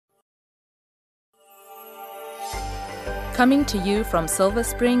Coming to you from Silver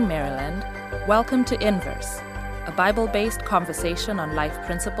Spring, Maryland, welcome to Inverse, a Bible-based conversation on life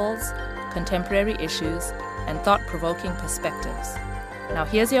principles, contemporary issues, and thought-provoking perspectives. Now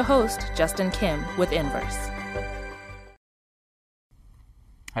here's your host, Justin Kim, with Inverse.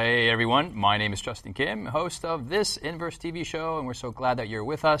 Hey everyone, my name is Justin Kim, host of this Inverse TV show, and we're so glad that you're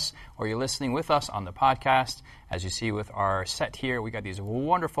with us or you're listening with us on the podcast. As you see with our set here, we got these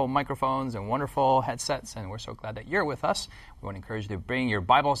wonderful microphones and wonderful headsets, and we're so glad that you're with us. We want to encourage you to bring your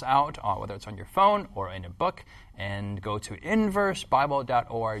Bibles out, whether it's on your phone or in a book, and go to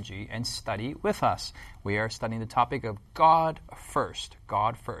inversebible.org and study with us. We are studying the topic of God first,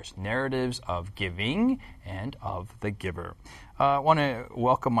 narratives of giving and of the giver. I want to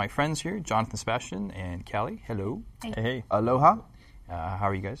welcome my friends here, Jonathan, Sebastien, and Callie. Hello. Hey. Aloha. How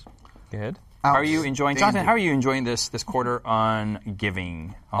are you guys? Good. How are you enjoying, Jonathan? How are you enjoying this quarter on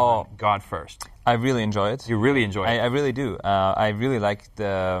giving, on God first? I really enjoy it. You really enjoy it? I really do. I really like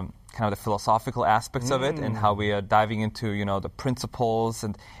the kind of the philosophical aspects of it and how we are diving into, the principles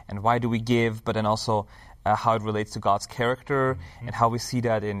and why do we give, but then also how it relates to God's character and how we see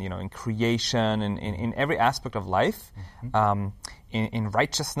that in creation and in every aspect of life, in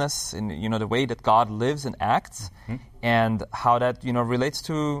righteousness, in the way that God lives and acts, and how that relates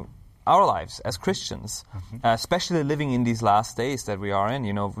to our lives as Christians, especially living in these last days that we are in.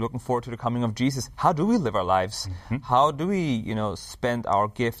 Looking forward to the coming of Jesus. How do we live our lives? How do we spend our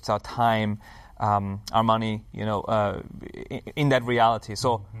gifts, our time, our money, in that reality.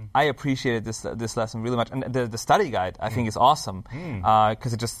 So I appreciated this lesson really much. And the study guide, I think, is awesome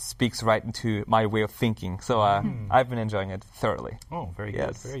because it just speaks right into my way of thinking. So I've been enjoying it thoroughly. Oh, very good.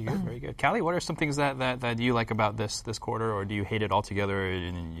 Yes. Very good. Very good. Callie, what are some things that you like about this quarter, or do you hate it altogether?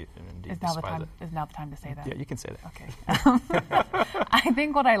 Is now the time to say that? Yeah, you can say that. Okay. I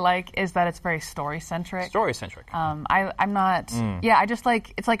think what I like is that it's very story-centric. Story-centric. I'm not... Yeah, I just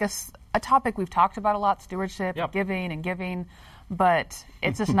like... It's like a topic we've talked about a lot, stewardship, giving, but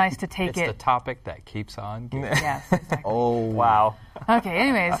it's just nice to take it's it. It's the topic that keeps on giving. Yes, exactly. Oh, wow. Okay,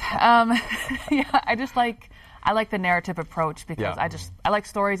 anyways, I like the narrative approach because I like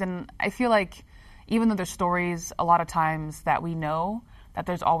stories, and I feel like even though there's stories a lot of times that we know, that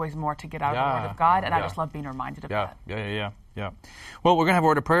there's always more to get out of the Word of God, and I just love being reminded of that. Yeah. Well, we're going to have a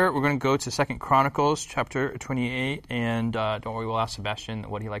word of prayer. We're going to go to 2 Chronicles chapter 28, and don't worry, we'll ask Sebastien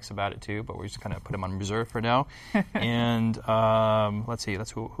what he likes about it too, but we're just going to put him on reserve for now. And let's see,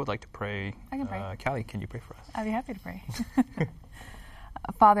 who would like to pray? I can pray. Callie, can you pray for us? I'd be happy to pray.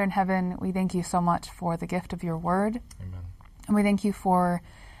 Father in heaven, we thank you so much for the gift of your word. Amen. And we thank you for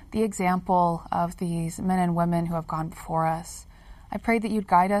the example of these men and women who have gone before us. I pray that you'd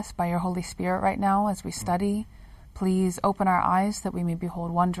guide us by your Holy Spirit right now as we study. Please open our eyes that we may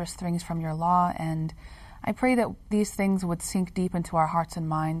behold wondrous things from your law. And I pray that these things would sink deep into our hearts and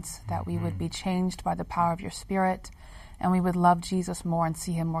minds, that we would be changed by the power of your Spirit, and we would love Jesus more and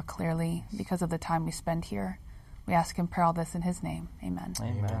see him more clearly because of the time we spend here. We ask and pray all this in his name. Amen.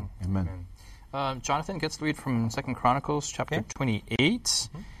 Amen. Jonathan gets to read from 2 Chronicles chapter 28.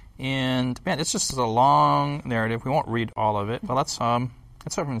 And, man, it's just a long narrative. We won't read all of it, but let's start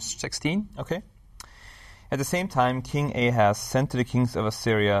from 16. Okay. At the same time, King Ahaz sent to the kings of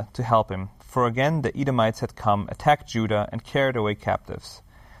Assyria to help him, for again the Edomites had come, attacked Judah, and carried away captives.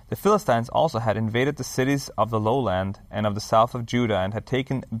 The Philistines also had invaded the cities of the lowland and of the south of Judah, and had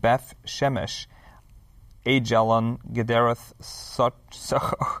taken Beth Shemesh, Ajalon, Gederoth,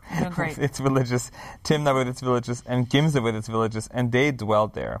 with its villages, Timnah with its villages, and Gimzah with its villages, and they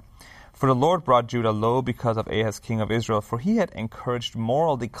dwelled there. For the Lord brought Judah low because of Ahaz, king of Israel, for he had encouraged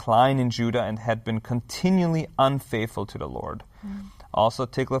moral decline in Judah and had been continually unfaithful to the Lord. Also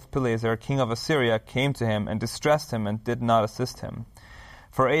Tiglath-Pileser, king of Assyria, came to him and distressed him and did not assist him.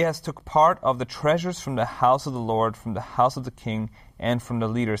 For Ahaz took part of the treasures from the house of the Lord, from the house of the king, and from the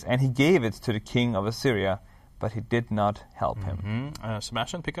leaders, and he gave it to the king of Assyria, but he did not help him.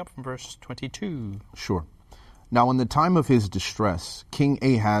 Sebastien, pick up from verse 22. Sure. Now in the time of his distress, King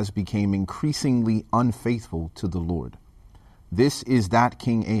Ahaz became increasingly unfaithful to the Lord. This is that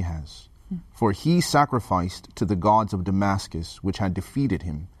King Ahaz. For he sacrificed to the gods of Damascus, which had defeated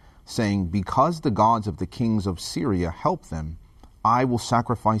him, saying, because the gods of the kings of Syria help them, I will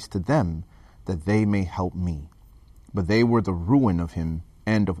sacrifice to them, that they may help me. But they were the ruin of him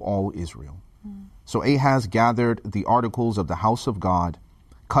and of all Israel. So Ahaz gathered the articles of the house of God,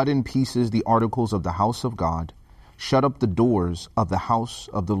 cut in pieces the articles of the house of God, shut up the doors of the house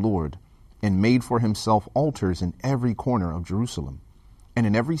of the Lord, and made for himself altars in every corner of Jerusalem. And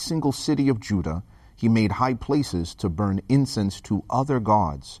in every single city of Judah he made high places to burn incense to other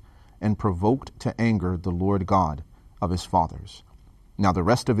gods, and provoked to anger the Lord God of his fathers. Now the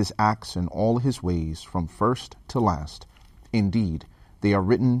rest of his acts and all his ways from first to last, indeed, they are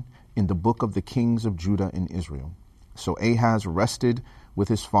written in the book of the kings of Judah and Israel. So Ahaz rested with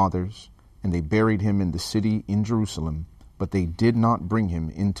his fathers, and they buried him in the city in Jerusalem, but they did not bring him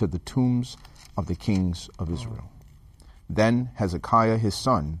into the tombs of the kings of Israel. Then Hezekiah his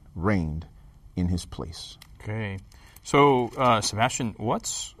son reigned in his place. Okay. So, Sebastien,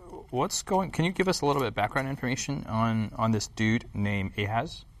 what's going? Can you give us a little bit of background information on this dude named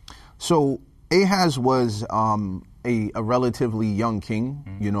Ahaz? So Ahaz was a relatively young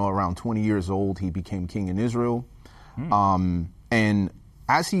king. Around 20 years old, he became king in Israel. And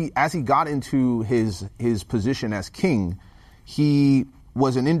as he got into his position as king, he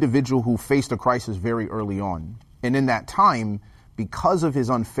was an individual who faced a crisis very early on. And in that time, because of his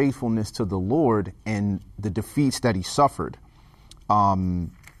unfaithfulness to the Lord and the defeats that he suffered,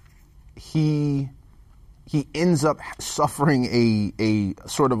 he ends up suffering a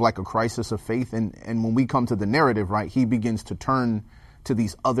sort of like a crisis of faith. And when we come to the narrative, right, he begins to turn to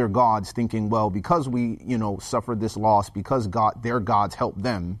these other gods, thinking, well, because we, suffered this loss, because their gods helped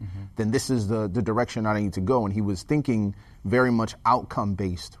them, then this is the direction I need to go. And he was thinking very much outcome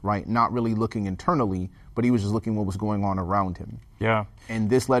based, right? Not really looking internally, but he was just looking what was going on around him. Yeah. And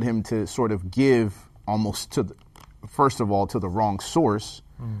this led him to sort of give almost first of all, to the wrong source,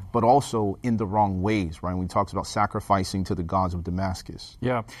 but also in the wrong ways, right? When he talks about sacrificing to the gods of Damascus.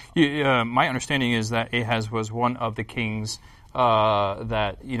 Yeah. My understanding is that Ahaz was one of the kings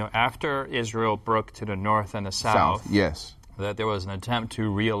that, after Israel broke to the north and the south, yes, that there was an attempt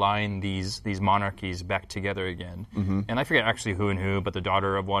to realign these monarchies back together again. And I forget actually who and who, but the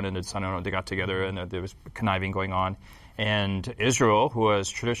daughter of one and the son of one, they got together, and there was conniving going on. And Israel, who was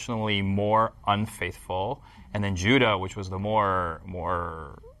traditionally more unfaithful, and then Judah, which was the more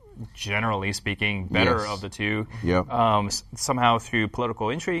generally speaking, better of the two. Yep. Somehow through political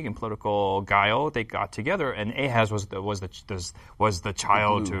intrigue and political guile, they got together, and Ahaz was the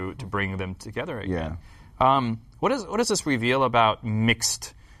child to bring them together again. Yeah. What does this reveal about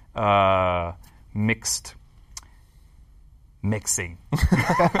mixing? What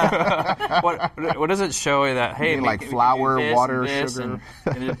does it show that, hey, like flour, water, sugar,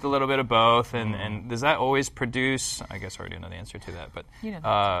 and a little bit of both, and does that always produce? I guess I already know the answer to that, but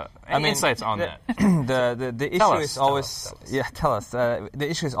any insights on that? The issue is always tell us. The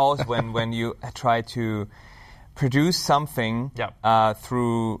issue is always when you try to produce something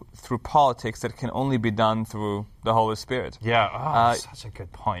through politics that can only be done through the Holy Spirit. Yeah, such a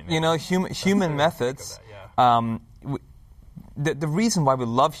good point. Man. Human methods. The reason why we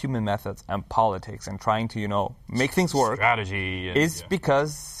love human methods and politics and trying to make things work strategy is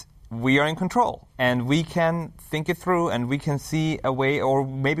because we are in control and we can think it through and we can see a way, or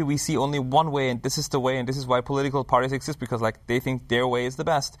maybe we see only one way and this is the way, and this is why political parties exist, because they think their way is the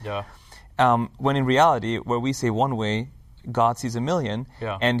best. Yeah. When in reality, where we say one way, God sees a million,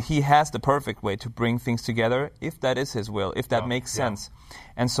 and He has the perfect way to bring things together if that is His will, if that makes sense.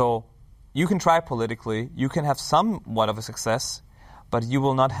 And so you can try politically, you can have somewhat of a success, but you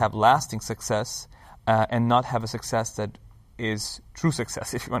will not have lasting success and not have a success that is true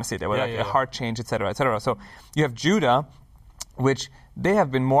success, if you want to say that, a heart change, etc., etc. So you have Judah, which they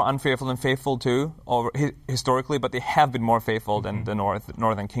have been more unfaithful than faithful to historically, but they have been more faithful than the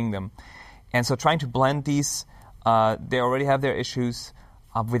northern kingdom. And so trying to blend these, they already have their issues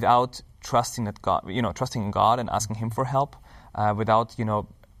without trusting in God and asking Him for help, without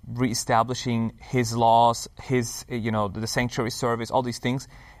reestablishing His laws, His the sanctuary service, all these things.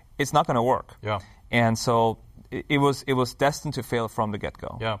 It's not going to work. Yeah. And so it was destined to fail from the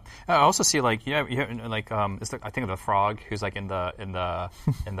get-go. Yeah. I also see I think of the frog who's like in the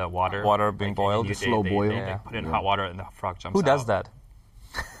water. Water being boiled. Slow boil. They put in hot water and the frog jumps out. Who does that?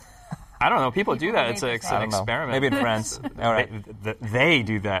 I don't know. People do that. It's an experiment. Maybe in France. All right. They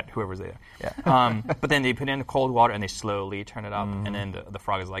do that, whoever's there. Yeah. But then they put in cold water and they slowly turn it up, and then the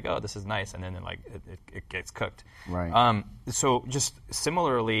frog is like, "Oh, this is nice," and then it gets cooked. Right. So just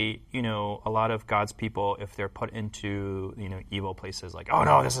similarly, a lot of God's people, if they're put into evil places, like, "Oh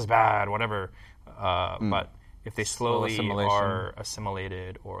no, this is bad," whatever. But if they slowly are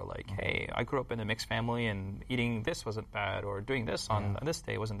assimilated, or like, hey, I grew up in a mixed family and eating this wasn't bad, or doing this on this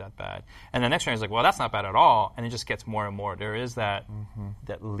day wasn't that bad. And the next one is like, well, that's not bad at all. And it just gets more and more. There is that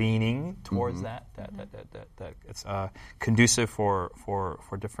leaning towards that it's conducive for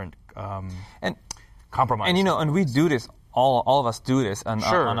different and compromise. And we do this, all of us do this on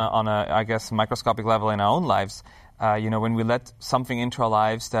a I guess microscopic level in our own lives. when we let something into our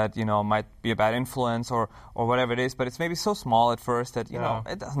lives that, might be a bad influence or whatever it is, but it's maybe so small at first that,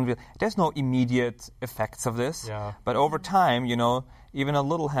 it doesn't really, there's no immediate effects of this. Yeah. But over time, even a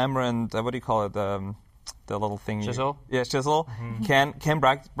little hammer and, what do you call it, the little thing. Chisel? Chisel can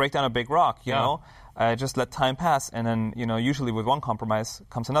break down a big rock, you know. Just let time pass, and then, usually with one compromise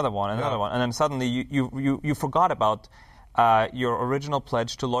comes another one, and then suddenly you forgot about your original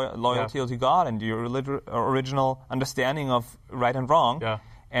pledge to loyalty to God and your original understanding of right and wrong,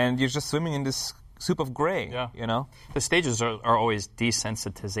 and you're just swimming in this soup of gray, The stages are always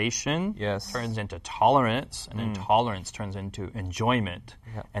desensitization, yes, turns into tolerance, and then tolerance turns into enjoyment,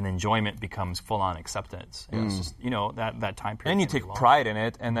 and enjoyment becomes full-on acceptance. And it's just, that time period. And you take pride in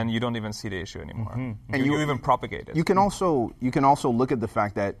it, and then you don't even see the issue anymore. And you even propagate it. You can also look at the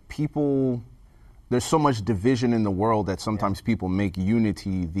fact that people... There's so much division in the world that sometimes people make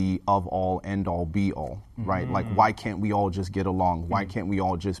unity the of-all, end-all, be-all, right? Like, why can't we all just get along? Why can't we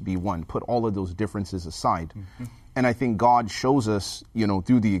all just be one? Put all of those differences aside. And I think God shows us,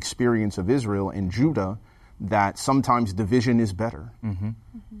 through the experience of Israel and Judah, that sometimes division is better.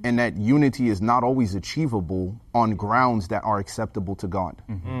 And that unity is not always achievable on grounds that are acceptable to God.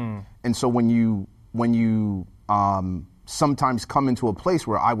 And so when you sometimes come into a place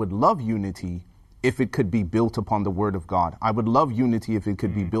where I would love unity if it could be built upon the Word of God. I would love unity if it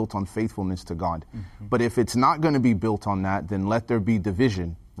could be built on faithfulness to God. But if it's not going to be built on that, then let there be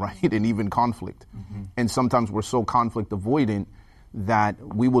division, right? And even conflict. And sometimes we're so conflict avoidant that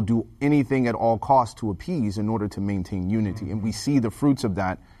we will do anything at all costs to appease in order to maintain unity. And we see the fruits of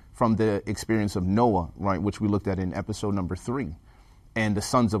that from the experience of Noah, right, which we looked at in episode number 3. And the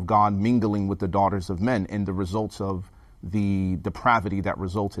sons of God mingling with the daughters of men, and the results of the depravity that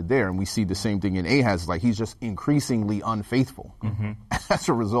resulted there. And we see the same thing in Ahaz, like he's just increasingly unfaithful as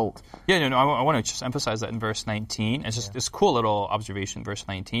a result. Yeah, I want to just emphasize that in verse 19. It's just this cool little observation, verse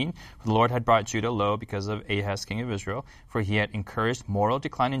 19. The Lord had brought Judah low because of Ahaz, king of Israel, for he had encouraged moral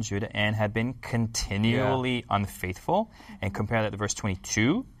decline in Judah and had been continually unfaithful. And compare that to verse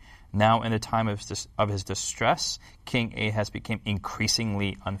 22. Now, in the time of his distress, King Ahaz became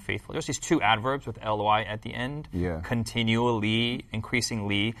increasingly unfaithful. There's these two adverbs with ly at the end. Yeah. Continually,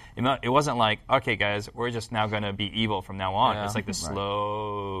 increasingly. It wasn't like, okay, guys, we're just now going to be evil from now on. Yeah. It's like the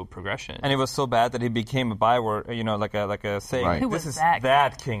slow progression. And it was so bad that he became a byword, like a saying. Right. Who This was is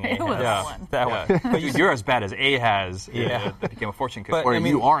that King Who was Ahaz. that one? That one. But you're as bad as Ahaz. Yeah. That became a fortune cookie. But- Or I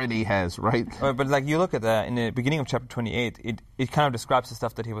mean- you are an Ahaz, right? But like you look at that in the beginning of chapter 28, it kind of describes the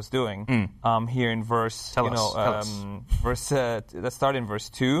stuff that he was doing. Here in verse, Tell us. let's start in verse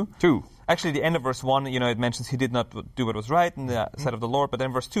 2. 2. Actually, the end of verse 1, it mentions he did not do what was right in the sight of the Lord. But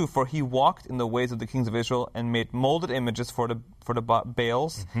then verse 2, for he walked in the ways of the kings of Israel and made molded images for the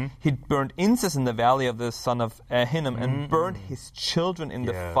Baals. He burned incense in the valley of the son of Hinnom and burned his children in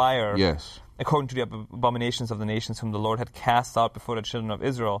the fire. Yes. According to the abominations of the nations whom the Lord had cast out before the children of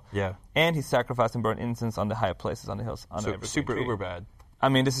Israel. Yeah. And he sacrificed and burned incense on the high places, on the hills. Under every Super tree. uber bad. I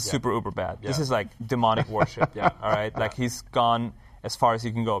mean, this is super uber bad. Yeah. This is like demonic worship. Yeah. All right? Like he's gone as far as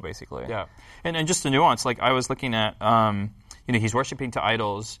he can go, basically. Yeah. And just a nuance, like I was looking at, he's worshiping to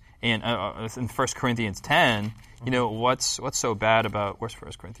idols, and in 1 Corinthians 10, what's so bad about, where's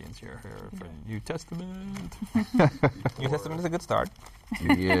 1 Corinthians here for New Testament? New Testament is a good start.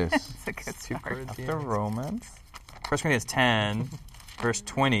 Yes. It's a good start. After Romans. 1 Corinthians 10, verse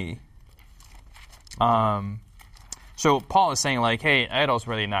 20. So Paul is saying, like, hey, idols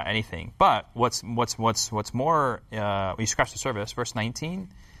really not anything. But what's more, you scratch the surface, verse 19.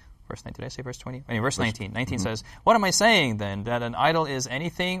 Verse 19, did I say verse 20? Anyway, verse 19. 19 says, what am I saying then? That an idol is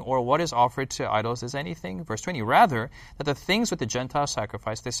anything, or what is offered to idols is anything? Verse 20, rather, that the things that the Gentiles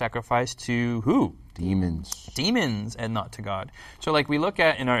sacrifice, they sacrifice to who? Demons, and not to God. So, like, we look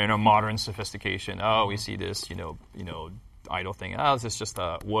at in our modern sophistication, we see this, idol thing. This is just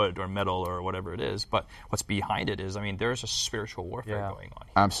wood or metal or whatever it is. But what's behind it is, there's a spiritual warfare going on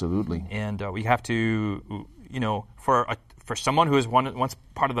here. Absolutely. And we have to, for someone who is once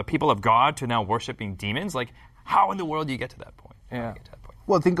part of the people of God to now worshiping demons, like, how in the world do you get to that point? Yeah.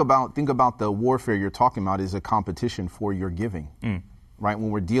 Well, think about the warfare you're talking about is a competition for your giving, right? When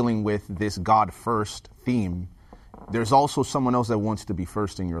we're dealing with this God first theme, there's also someone else that wants to be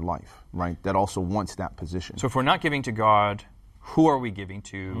first in your life, right? That also wants that position. So if we're not giving to God, who are we giving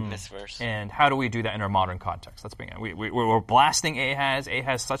to? This verse. And how do we do that in our modern context? Let's bring it. We're blasting Ahaz.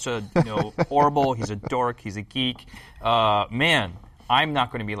 Ahaz such a horrible. He's a dork. He's a geek. Man, I'm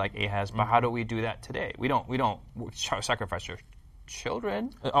not going to be like Ahaz. But how do we do that today? We don't sacrifice our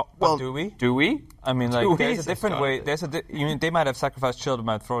children. Well, do we? Do we? I mean, like, there's a Says different God. way. They might have sacrificed children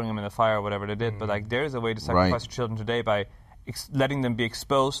by throwing them in the fire or whatever they did, but like, there is a way to sacrifice children today by letting them be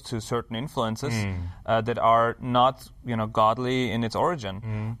exposed to certain influences that are not, godly in its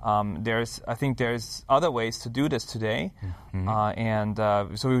origin. I think there's other ways to do this today, and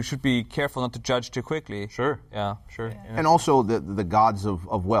so we should be careful not to judge too quickly. Sure. Yeah. Sure. Yeah. And also the gods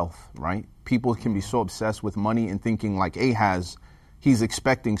of wealth, right? People can be so obsessed with money and thinking like Ahaz, he's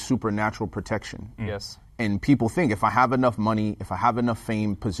expecting supernatural protection. Yes. And people think, if I have enough money, if I have enough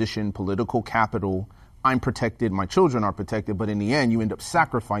fame, position, political capital, I'm protected, my children are protected, but in the end, you end up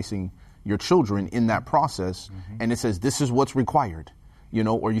sacrificing your children in that process, and it says this is what's required,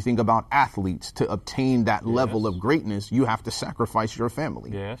 or you think about athletes, to obtain that level of greatness, you have to sacrifice your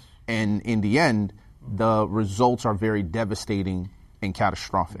family. Yes. And in the end, the results are very devastating and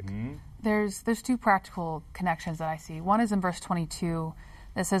catastrophic. There's two practical connections that I see. One is in verse 22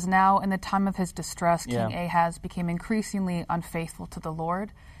 that says, "Now in the time of his distress, King Ahaz became increasingly unfaithful to the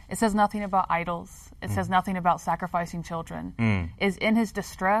Lord." It says nothing about idols. It says nothing about sacrificing children. Is in his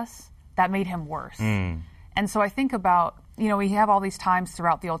distress, that made him worse. And so I think about, we have all these times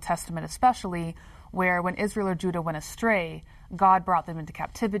throughout the Old Testament especially, where when Israel or Judah went astray, God brought them into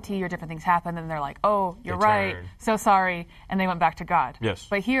captivity or different things happened, and they're like, oh, you're right, so sorry, and they went back to God. Yes.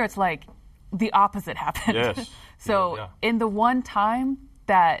 But here it's like the opposite happened. Yes. So in the one time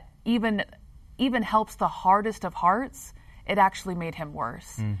that even helps the hardest of hearts, it actually made him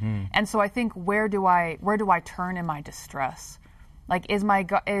worse. And so I think, where do I turn in my distress? Like, is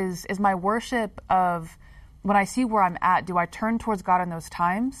my worship of, when I see where I'm at, do I turn towards God in those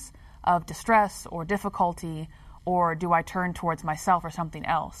times of distress or difficulty, or do I turn towards myself or something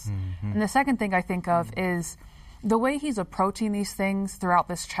else? And the second thing I think of is the way he's approaching these things throughout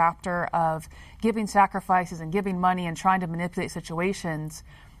this chapter of giving sacrifices and giving money and trying to manipulate situations.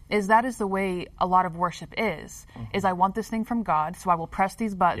 That is the way a lot of worship is I want this thing from God, so I will press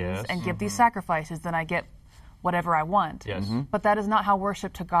these buttons and give these sacrifices, then I get whatever I want. Yes. But that is not how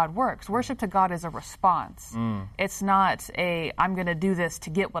worship to God works. Worship to God is a response. It's not I'm going to do this to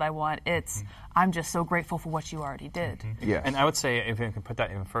get what I want. It's I'm just so grateful for what you already did. Yes. And I would say, if I can put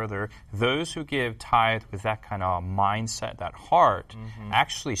that even further, those who give tithe with that kind of mindset, that heart,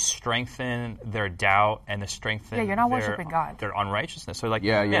 actually strengthen their doubt and strengthen you're not worshiping God. Their unrighteousness. So like,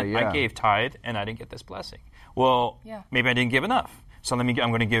 man, I gave tithe and I didn't get this blessing. Well, maybe I didn't give enough. So I'm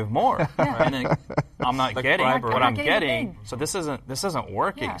going to give more, right? And then I'm not getting what I'm getting. So this isn't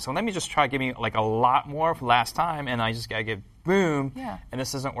working. Yeah. So let me just try giving like a lot more for last time, and I just got to give boom, and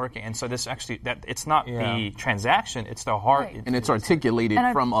this isn't working. And so this actually, it's not the transaction, it's the heart. Right. And it's articulated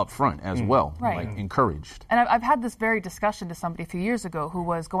from up front as well, like encouraged. And I've had this very discussion to somebody a few years ago who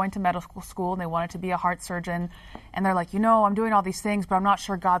was going to medical school and they wanted to be a heart surgeon. And they're like, I'm doing all these things, but I'm not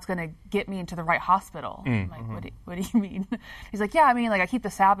sure God's going to get me into the right hospital. I'm like, what do you mean? He's like, I mean, like, I keep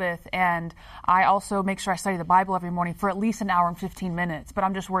the Sabbath and I also make sure I study the Bible every morning for at least an hour and 15 minutes, but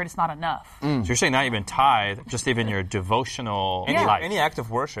I'm just worried it's not enough. So you're saying not even tithe, just even your devotional life. Any act of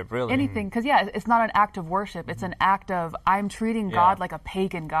worship, really. Anything, because it's not an act of worship. It's an act of, I'm treating God like a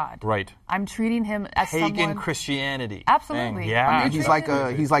pagan God. Right. I'm treating him as pagan Christianity. Absolutely. Yeah. I mean, he's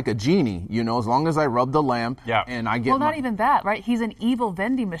like a genie, as long as I rub the lamp and I get not even that, right? He's an evil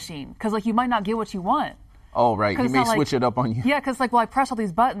vending machine, because you might not get what you want. Oh, right. He may switch it up on you. Yeah, because I press all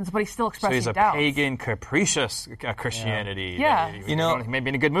these buttons, but he's still expressing doubts. So he's a pagan, capricious Christianity. Yeah. He may be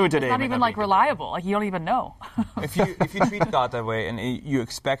in a good mood today. It's not even reliable. You don't even know. If you treat God that way and you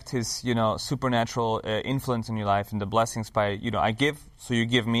expect His supernatural influence in your life and the blessings by I give, so you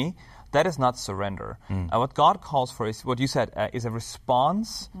give me. That is not surrender. What God calls for is what you said is a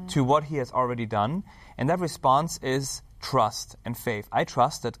response to what He has already done, and that response is trust and faith. I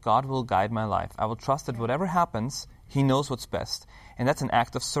trust that God will guide my life. I will trust that whatever happens, He knows what's best. And that's an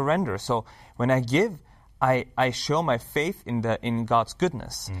act of surrender. So when I give, I show my faith in God's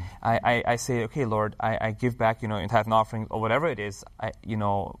goodness. I say, okay, Lord, I give back, in tithe and offering or whatever it is,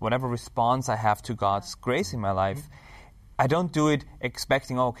 whatever response I have to God's grace in my life. I don't do it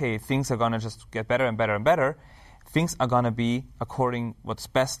expecting, okay, things are going to just get better and better and better. Things are going to be according what's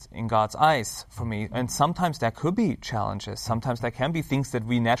best in God's eyes for me. And sometimes that could be challenges. Sometimes that can be things that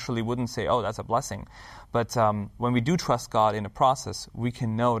we naturally wouldn't say, oh, that's a blessing. But when we do trust God in a process, we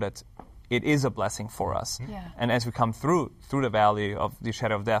can know that it is a blessing for us. Yeah. And as we come through the valley of the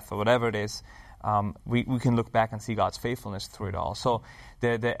shadow of death or whatever it is, we can look back and see God's faithfulness through it all. So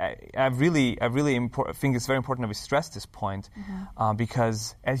I really think it's very important that we stress this point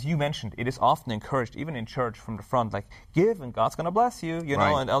because, as you mentioned, it is often encouraged, even in church from the front, like, give and God's going to bless you,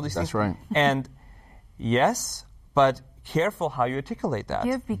 and all these things. That's right. And yes, but careful how you articulate that.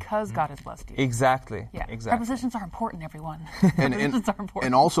 Give because God has blessed you. Exactly. Yeah. Exactly. Prepositions are important, everyone. And Prepositions are important.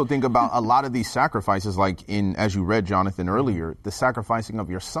 and also think about a lot of these sacrifices, like as you read, Jonathan, earlier, the sacrificing of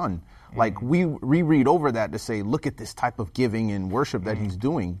your son. Like we reread over that to say, look at this type of giving and worship that he's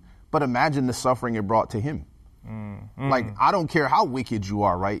doing. But imagine the suffering it brought to him. Like, I don't care how wicked you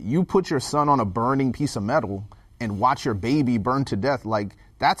are, right? You put your son on a burning piece of metal and watch your baby burn to death. Like,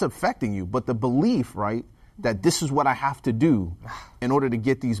 that's affecting you. But the belief, right, that this is what I have to do in order to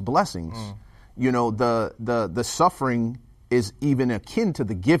get these blessings. You know, the suffering is even akin to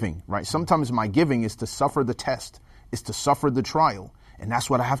the giving, right? Sometimes my giving is to suffer the test, is to suffer the trial. And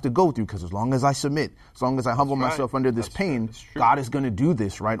that's what I have to go through, because as long as I submit, as long as I humble myself under this pain, God is going to do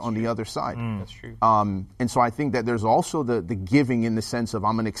this right on the other side. That's true. And so I think that there's also the giving in the sense of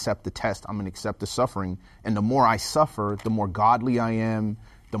I'm going to accept the test, I'm going to accept the suffering. And the more I suffer, the more godly I am,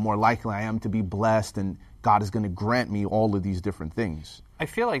 the more likely I am to be blessed, and God is going to grant me all of these different things. I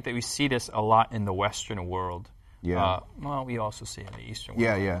feel like that we see this a lot in the Western world. Yeah. Well, we also see it in the Eastern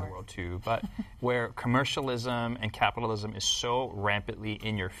world too, but where commercialism and capitalism is so rampantly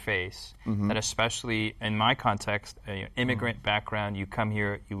in your face that, especially in my context, immigrant background, you come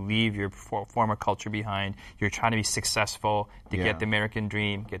here, you leave your former culture behind, you're trying to be successful to get the American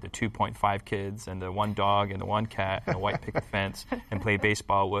dream, get the 2.5 kids and the one dog and the one cat and a white picket fence and play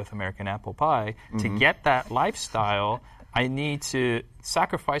baseball with American apple pie. To get that lifestyle, I need to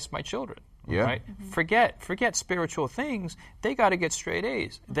sacrifice my children. Yeah. Right? Forget spiritual things. They got to get straight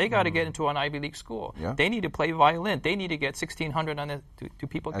A's. They got to get into an Ivy League school. Yeah. They need to play violin. They need to get 1,600 on it. Do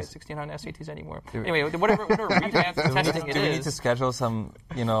people get 1,600 SATs anymore? Anyway, whatever revamped testing it Do we is. need to schedule some,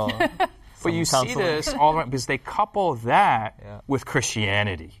 But you see this all around because they couple that with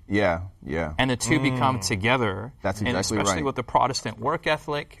Christianity. Yeah. And the two become together. That's and exactly especially right. with the Protestant work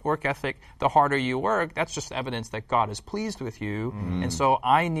ethic, the harder you work, that's just evidence that God is pleased with you. And so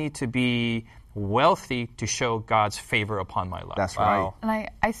I need to be wealthy to show God's favor upon my life. That's right. And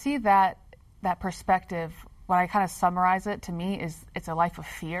I see that perspective. When I kind of summarize it, to me, is it's a life of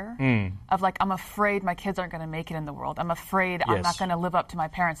fear, of like, I'm afraid my kids aren't going to make it in the world. I'm afraid I'm not going to live up to my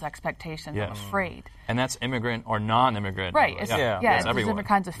parents' expectations. I'm afraid. And that's immigrant or non-immigrant. Right. It's there's different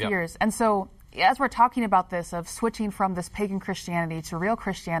kinds of fears. And so as we're talking about this, of switching from this pagan Christianity to real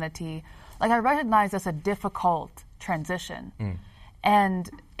Christianity, like I recognize that's a difficult transition. And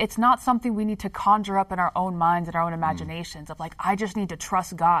it's not something we need to conjure up in our own minds and our own imaginations of like, I just need to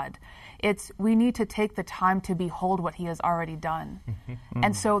trust God. We need to take the time to behold what he has already done.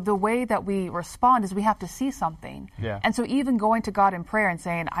 And so the way that we respond is we have to see something. And so even going to God in prayer and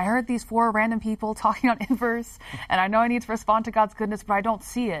saying, I heard these 4 random people talking on Inverse, and I know I need to respond to God's goodness, but I don't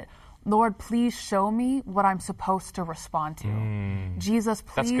see it. Lord, please show me what I'm supposed to respond to. Jesus,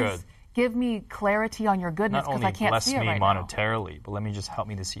 please give me clarity on your goodness, because I can't see it right now. Not only bless me monetarily, but let me just help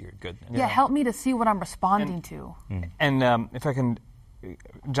me to see your goodness. Yeah, help me to see what I'm responding to. And if I can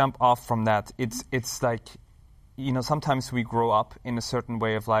jump off from that, it's like, sometimes we grow up in a certain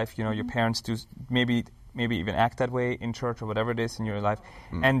way of life. Your parents do maybe even act that way in church or whatever it is in your life,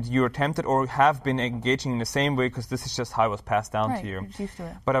 and you're tempted or have been engaging in the same way because this is just how it was passed down to you. You're used to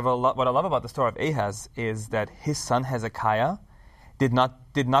it. But what I love about the story of Ahaz is that his son Hezekiah did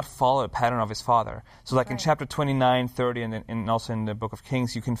not follow the pattern of his father. So like in chapter 29, 30, and also in the book of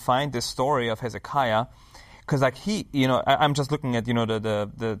Kings, you can find this story of Hezekiah. Because like I'm just looking at,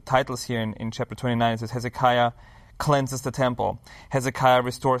 the titles here in chapter 29. It says Hezekiah cleanses the temple. Hezekiah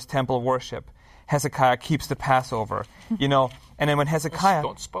restores temple worship. Hezekiah keeps the Passover. And then when Hezekiah...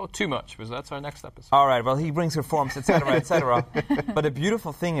 Don't spoil too much, because that's our next episode. All right, well, he brings reforms, etc., etc. But the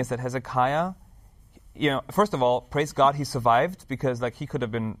beautiful thing is that Hezekiah... first of all, praise God, he survived, because like he could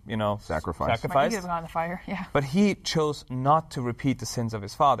have been, sacrificed. He could have gone on the fire, But he chose not to repeat the sins of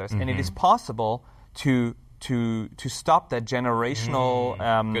his fathers, and it is possible to stop that generational,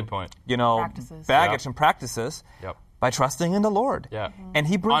 good point. baggage and practices by trusting in the Lord. And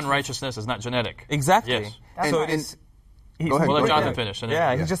he brings unrighteousness is not genetic. Exactly. Yes. So it is. Go ahead. We'll let Jonathan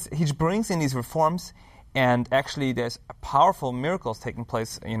finish. He brings in these reforms. And actually, there's powerful miracles taking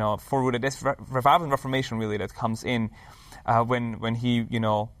place, for this revival and reformation, really, that comes in when he,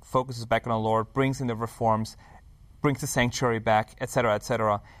 focuses back on the Lord, brings in the reforms, brings the sanctuary back, etc.,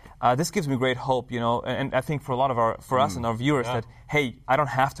 etc. This gives me great hope, and I think for a lot of us and our viewers that, hey, I don't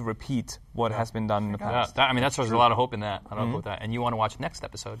have to repeat what has been done in the past. That's there's a lot of hope in that. I don't know about that. And you want to watch next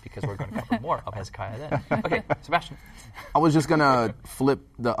episode, because we're going to cover more of Hezekiah then. Okay, Sebastien. I was just going to flip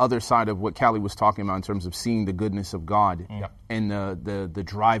the other side of what Callie was talking about in terms of seeing the goodness of God and the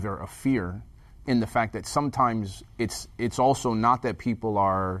driver of fear, in the fact that sometimes it's also not that people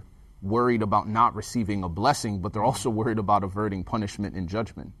are worried about not receiving a blessing, but they're also worried about averting punishment and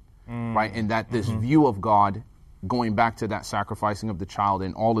judgment, right? And that this view of God, going back to that sacrificing of the child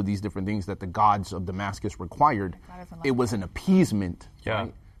and all of these different things that the gods of Damascus required, it was an appeasement,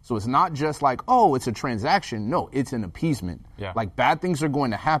 right? So it's not just like, oh, it's a transaction. No, it's an appeasement. Yeah. Like bad things are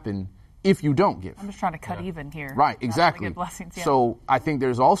going to happen if you don't give. I'm just trying to cut even here. Right, exactly. Get blessings, So I think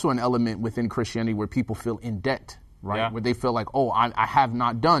there's also an element within Christianity where people feel in debt, right? Yeah. Where they feel like, oh, I have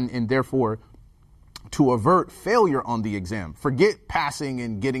not done, and therefore to avert failure on the exam, forget passing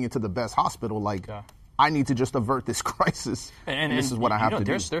and getting into the best hospital, like I need to just avert this crisis, and this is what I have to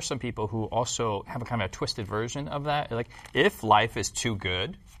do. There's some people who also have a kind of a twisted version of that. Like, if life is too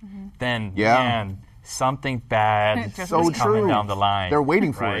good, then, man, something bad is coming down the line. They're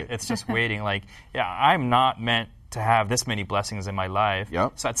waiting for right? it. It's just waiting. Like, I'm not meant to have this many blessings in my life.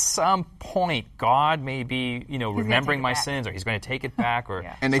 Yep. So at some point, God may be, remembering my sins, or he's going to take it back, or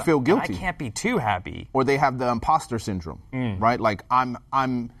and they feel guilty. I can't be too happy. Or they have the imposter syndrome, right? Like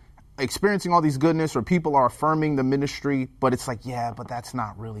I'm experiencing all these goodness, or people are affirming the ministry, but it's like, but that's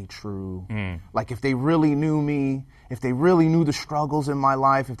not really true. Like if they really knew me, if they really knew the struggles in my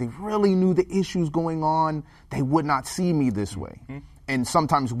life, if they really knew the issues going on, they would not see me this way. And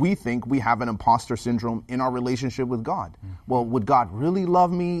sometimes we think we have an imposter syndrome in our relationship with God. Well, would God really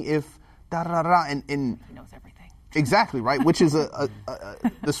love me if da-da-da-da? And he knows everything. Exactly, right? Which is the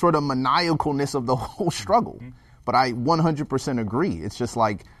sort of maniacalness of the whole struggle. But I 100% agree. It's just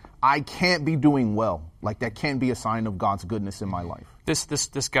like, I can't be doing well. Like that can't be a sign of God's goodness in my life.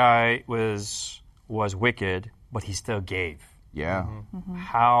 This guy was wicked, but he still gave. Yeah.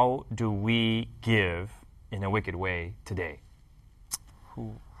 How do we give in a wicked way today?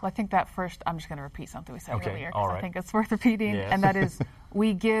 Well, I think that first, I'm just going to repeat something we said earlier, because right. I think it's worth repeating, and that is,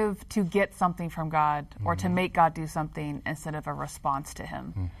 we give to get something from God, or to make God do something instead of a response to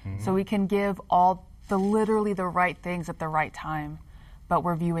him. So we can give literally the right things at the right time, but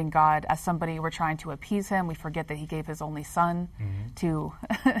we're viewing God as somebody, we're trying to appease him. We forget that he gave his only son to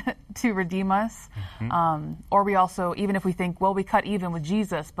redeem us. Or we also, even if we think, well, we cut even with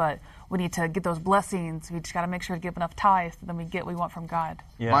Jesus, but we need to get those blessings, we just got to make sure to give enough tithes, so then we get what we want from God.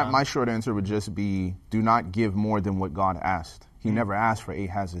 My short answer would just be, do not give more than what God asked. He never asked for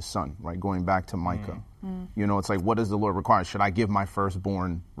Ahaz's son, right? Going back to Micah. It's like, what does the Lord require? Should I give my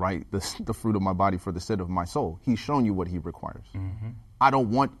firstborn, right, the fruit of my body for the sin of my soul? He's shown you what he requires. I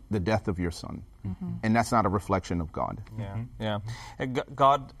don't want the death of your son. And that's not a reflection of God.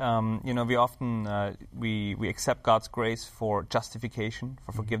 God, we often, we accept God's grace for justification,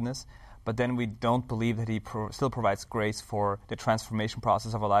 for forgiveness, but then we don't believe that he still provides grace for the transformation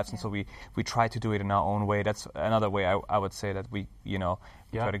process of our lives, and so we try to do it in our own way. That's another way I would say that we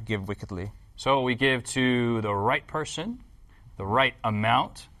try to give wickedly. So we give to the right person, the right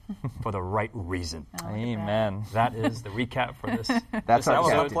amount, for the right reason. Amen. That is the recap for this. That's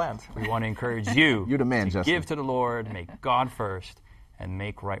our plan. We want to encourage you You're the man, to Justin. give to the Lord, make God first, and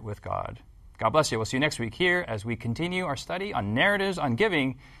make right with God. God bless you. We'll see you next week here as we continue our study on narratives on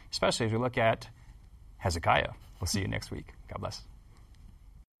giving, especially as we look at Hezekiah. We'll see you next week. God bless.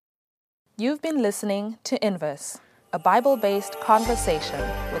 You've been listening to Inverse, a Bible-based conversation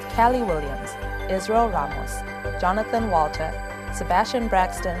with Callie Williams, Israel Ramos, Jonathan Walter, Sebastien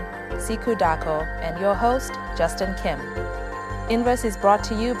Braxton, Siku Dako, and your host, Justin Kim. Inverse is brought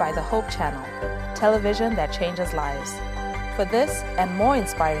to you by the Hope Channel, television that changes lives. For this and more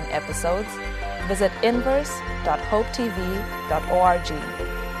inspiring episodes, visit inverse.hopetv.org.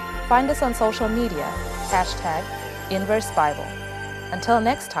 Find us on social media, #InverseBible. Until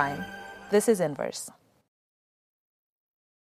next time, this is Inverse.